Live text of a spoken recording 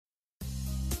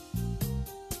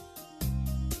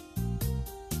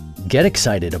Get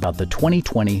excited about the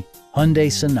 2020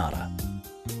 Hyundai Sonata.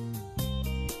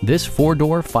 This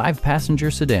four-door,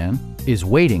 five-passenger sedan is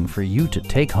waiting for you to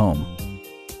take home.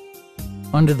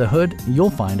 Under the hood, you'll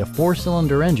find a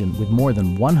four-cylinder engine with more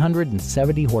than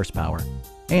 170 horsepower.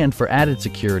 And for added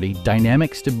security,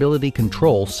 dynamic stability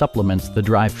control supplements the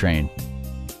drivetrain.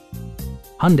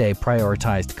 Hyundai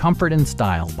prioritized comfort and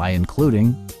style by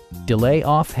including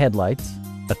delay-off headlights,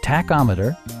 a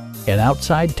tachometer, an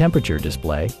outside temperature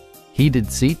display,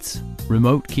 heated seats,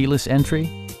 remote keyless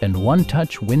entry, and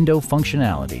one-touch window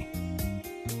functionality.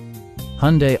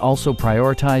 Hyundai also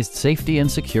prioritized safety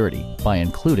and security by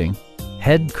including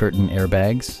head curtain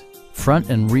airbags, front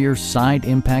and rear side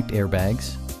impact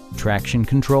airbags, traction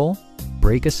control,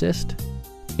 brake assist,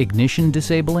 ignition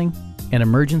disabling, an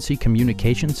emergency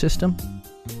communication system,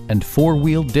 and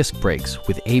four-wheel disc brakes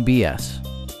with ABS.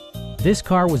 This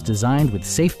car was designed with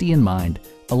safety in mind,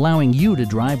 allowing you to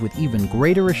drive with even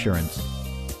greater assurance.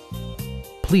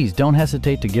 Please don't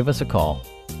hesitate to give us a call.